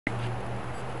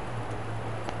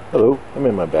Hello, I'm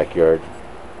in my backyard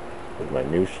with my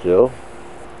new still.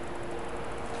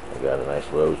 I got a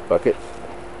nice Lowe's bucket,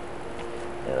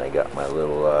 and I got my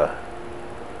little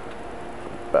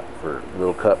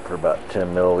little cup for about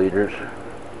 10 milliliters.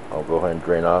 I'll go ahead and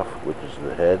drain off, which is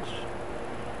the heads,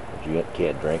 which you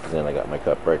can't drink. And then I got my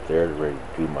cup right there ready to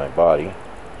do my body,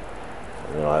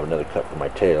 and then I'll have another cup for my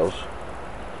tails.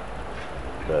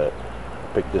 But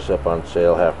I picked this up on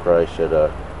sale, half price at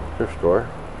a thrift store.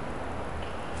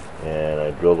 And I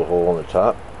drilled a hole in the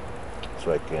top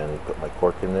so I can put my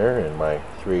cork in there and my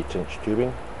 3/8"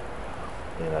 tubing.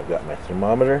 And I've got my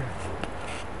thermometer,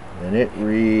 and it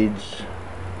reads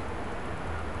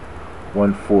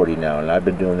 140 now, and I've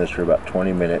been doing this for about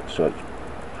 20 minutes, so it's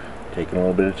taking a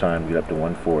little bit of time to get up to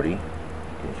 140. Can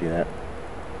you see that?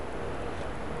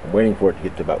 I'm waiting for it to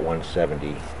get to about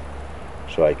 170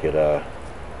 so I could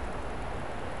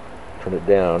turn it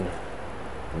down,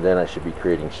 and then I should be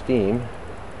creating steam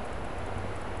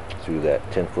through that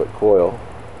 10-foot coil,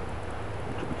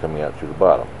 which will be coming out through the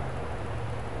bottom.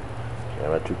 Okay,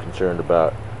 I'm not too concerned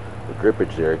about the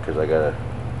drippage there because I got a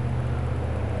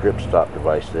drip stop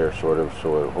device there, sort of,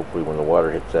 so hopefully when the water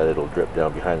hits that, it'll drip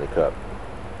down behind the cup.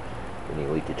 Any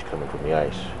leakage coming from the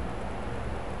ice.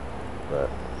 But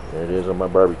there it is on my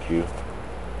barbecue.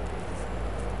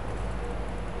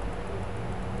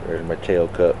 There's my tail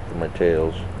cup for my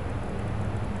tails,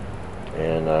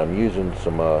 and I'm using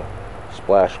some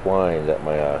splash wine that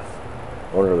my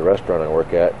owner of the restaurant I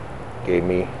work at gave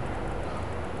me.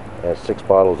 It has 6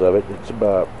 bottles of it. It's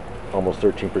about almost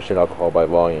 13% alcohol by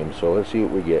volume, so let's see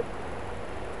what we get.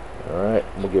 Alright,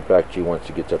 we'll get back to you once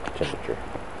it gets up to temperature.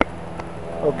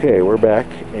 Okay, we're back,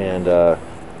 and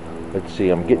let's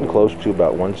see, I'm getting close to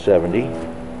about 170.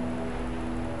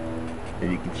 As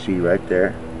you can see right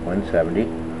there, 170. You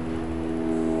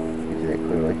can see that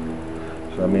clearly.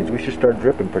 So that means we should start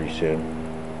dripping pretty soon.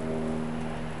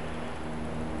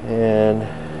 And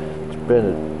it's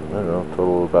been, I don't know,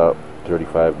 total about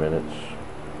 35 minutes,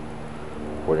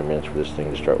 40 minutes for this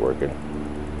thing to start working.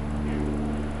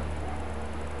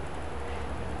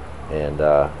 And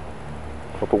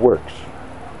hope it works.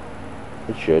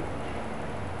 It should.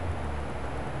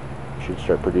 Should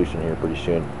start producing here pretty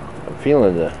soon. I'm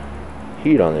feeling the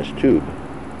heat on this tube,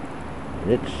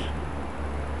 and it's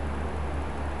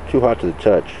too hot to the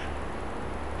touch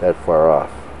that far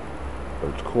off.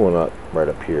 But it's cooling up right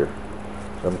up here.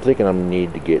 So I'm thinking I'm going to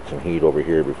need to get some heat over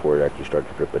here before it actually starts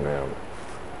dripping out.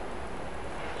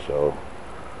 So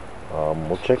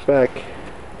we'll check back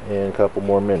in a couple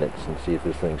more minutes and see if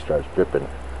this thing starts dripping.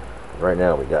 Right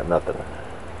now we got nothing.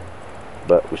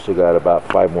 But we still got about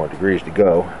 5 more degrees to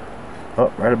go.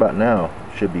 Oh, right about now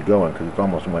it should be going because it's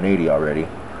almost 180 already.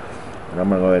 And I'm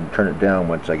going to go ahead and turn it down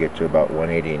once I get to about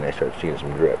 180 and I start seeing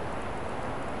some drip.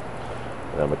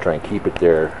 And I'm going to try and keep it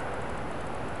there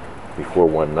before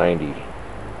 190,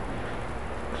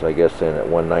 because I guess then at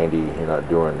 190 you're not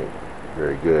doing it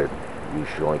very good. You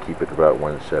should only keep it about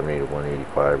 170 to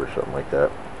 185 or something like that.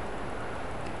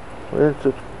 It's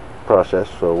a process,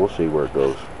 so we'll see where it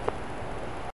goes.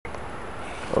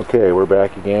 Okay, we're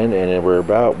back again, and we're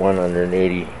about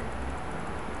 180,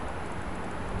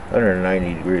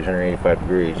 190 degrees, 185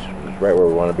 degrees. It's right where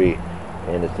we want to be,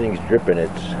 and the thing's dripping.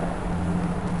 It's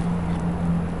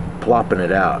plopping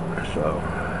it out. So,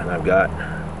 and I've got,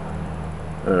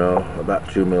 I don't know, about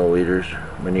 2 milliliters.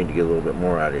 I need to get a little bit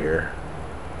more out of here.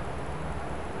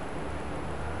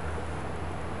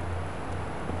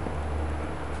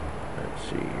 Let's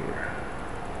see here.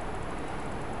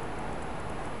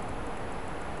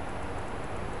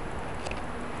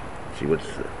 Let's see what's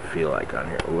the feel like on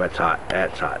here. Oh, that's hot.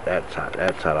 That's hot. That's hot.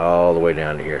 That's hot all the way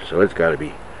down to here. So it's got to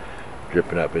be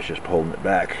dripping up. It's just holding it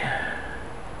back.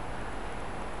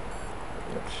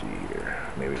 Let's see here.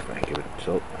 Maybe if I give it a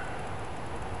tilt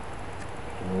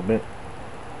a little bit.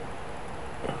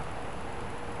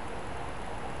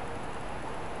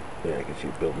 Yeah, I can see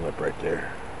it building up right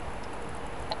there.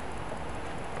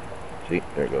 See,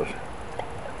 there it goes.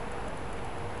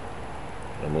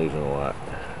 I'm losing a lot.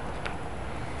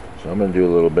 So I'm going to do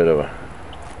a little bit of a,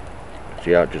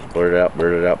 see how it just blurted out,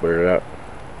 blurted out, blurted out.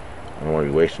 I don't want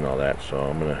to be wasting all that, so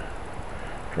I'm going to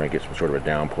try and get some sort of a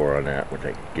downpour on that, which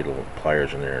I can get a little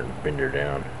pliers in there and bend her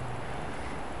down.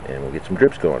 And we'll get some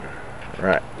drips going.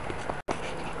 Alright.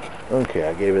 Okay,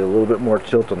 I gave it a little bit more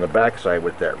tilt on the backside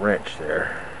with that wrench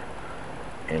there.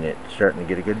 And it's starting to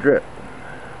get a good drip.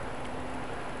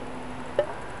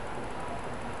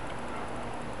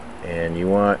 And you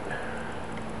want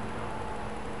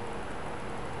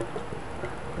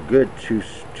a good two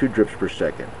drips per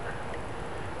second.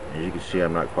 As you can see,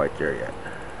 I'm not quite there yet.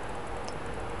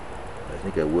 I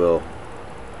think I will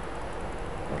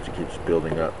once it keeps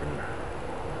building up and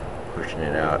pushing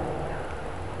it out.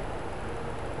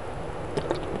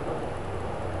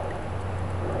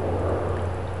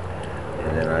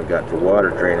 And then I've got the water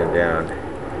draining down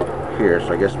here,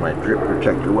 so I guess my drip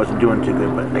protector wasn't doing too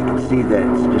good, but I can see that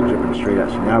it's just dripping straight out.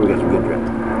 So now we got some good drip.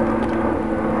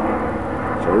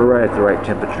 So we're right at the right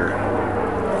temperature,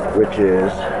 which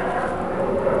is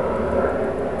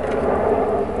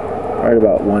right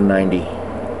about 190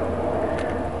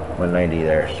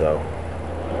 there. So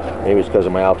maybe it's because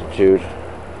of my altitude.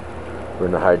 We're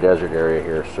in the high desert area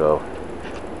here, so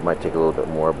it might take a little bit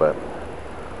more, but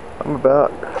I'm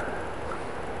about,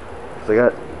 so I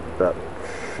got about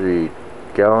 3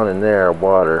 gallon in there of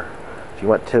water. So you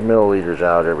want 10 milliliters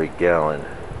out every gallon.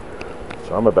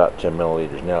 So I'm about 10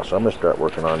 milliliters now, so I'm going to start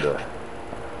working on the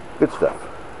good stuff.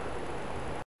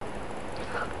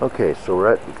 Okay, so we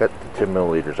got the 10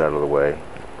 milliliters out of the way.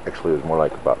 Actually, it was more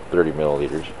like about 30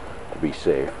 milliliters to be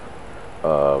safe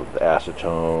of the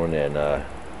acetone and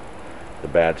the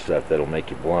bad stuff that'll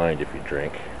make you blind if you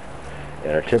drink.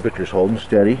 And our temperature's holding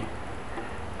steady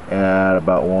at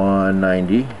about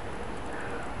 190.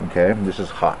 Okay, this is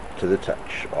hot to the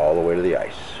touch, all the way to the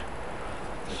ice.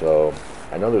 So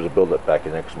I know there's a buildup back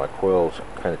in there because my coils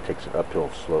kind of takes an uphill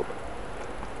slope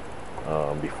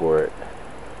before it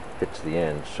hits the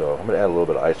end. So I'm going to add a little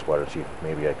bit of ice water and see if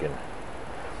maybe I can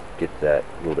get that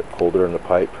a little bit colder in the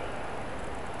pipe,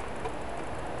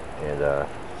 and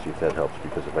see if that helps,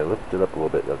 because if I lift it up a little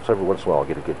bit, every once in a while I'll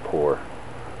get a good pour.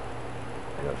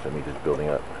 You know, so I mean, just building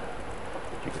up.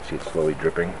 You can see it's slowly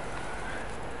dripping.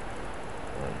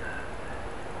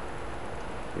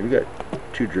 We got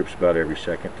 2 drips about every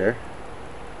second there.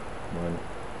 1,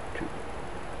 2,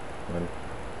 1,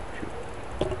 2,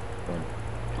 1,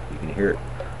 2. You can hear it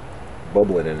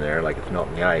bubbling in there like it's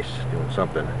melting the ice, doing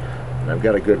something. And I've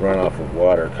got a good runoff of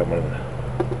water coming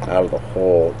out of the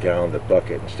whole down the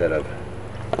bucket instead of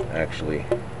actually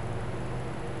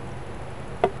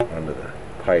onto the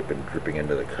pipe and dripping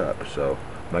into the cup. So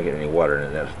I'm not getting any water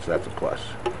in it, so that's a plus.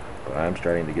 But I'm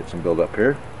starting to get some build up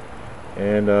here,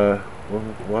 and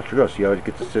we'll watch it go. See how it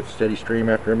gets a steady stream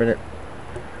after a minute.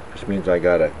 This means I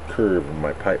got a curve in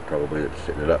my pipe probably that's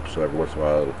sitting it up, so every once in a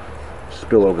while it'll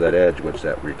spill over that edge once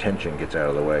that retention gets out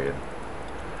of the way and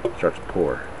starts to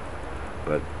pour.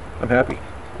 But I'm happy.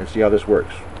 Let's see how this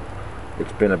works.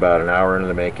 It's been about an hour into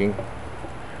the making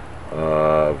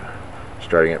of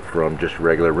starting it from just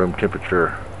regular room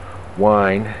temperature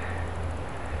wine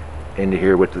into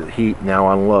here with the heat now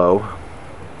on low.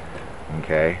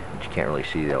 Okay, which you can't really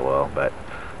see that well, but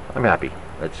I'm happy.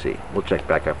 Let's see. We'll check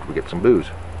back after we get some booze.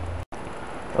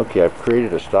 Okay, I've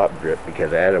created a stop drip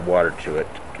because I added water to it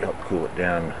to help cool it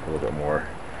down a little bit more.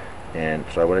 And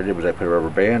so what I did was I put a rubber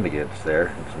band against there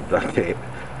and some duct tape.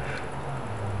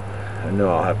 I know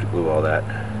I'll have to glue all that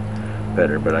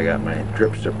better, but I got my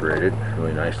drip separated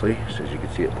really nicely. So as you can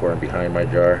see, it pouring behind my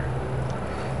jar,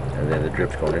 and then the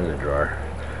drip's going into the jar,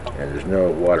 and there's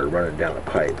no water running down the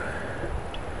pipe.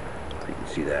 You can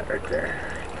see that right there.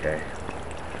 Okay,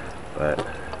 but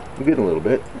we're getting a little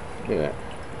bit. Look at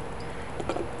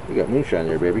that. We got moonshine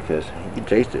there, baby, because you can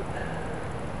taste it.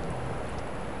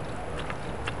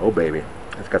 Oh, baby,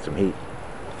 it's got some heat.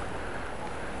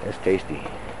 It's tasty.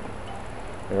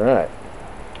 All right,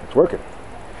 it's working.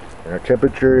 And our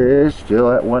temperature is still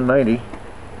at 190.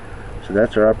 So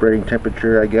that's our operating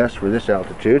temperature, I guess, for this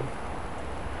altitude.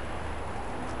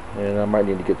 And I might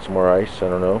need to get some more ice, I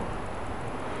don't know.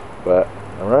 But,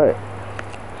 all right.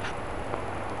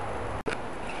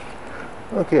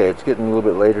 Okay, it's getting a little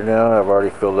bit later now. I've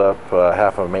already filled up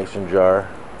half a mason jar,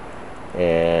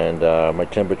 and my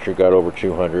temperature got over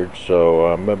 200, so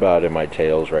I'm about in my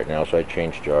tails right now, so I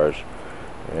changed jars.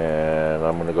 And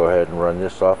I'm going to go ahead and run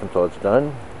this off until it's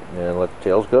done and let the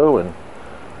tails go. And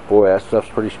boy, that stuff's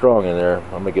pretty strong in there.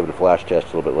 I'm going to give it a flash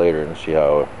test a little bit later and see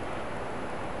how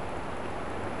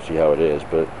it is.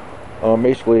 But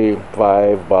basically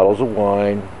 5 bottles of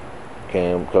wine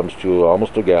comes to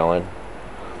almost a gallon,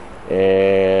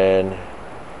 and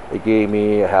it gave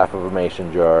me a half of a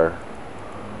mason jar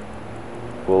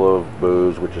full of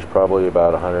booze, which is probably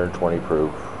about 120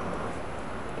 proof,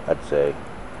 I'd say.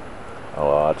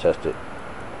 I'll test it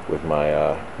with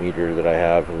my meter that I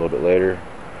have a little bit later.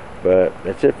 But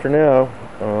that's it for now.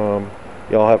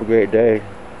 Y'all have a great day.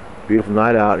 Beautiful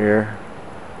night out here.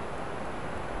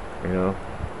 You know,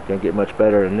 can't get much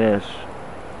better than this.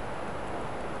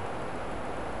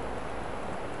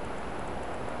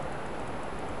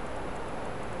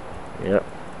 Yep.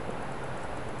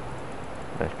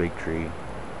 Nice big tree.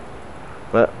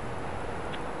 But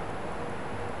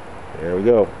there we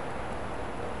go.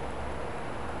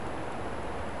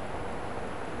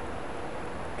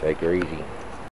 Take her easy.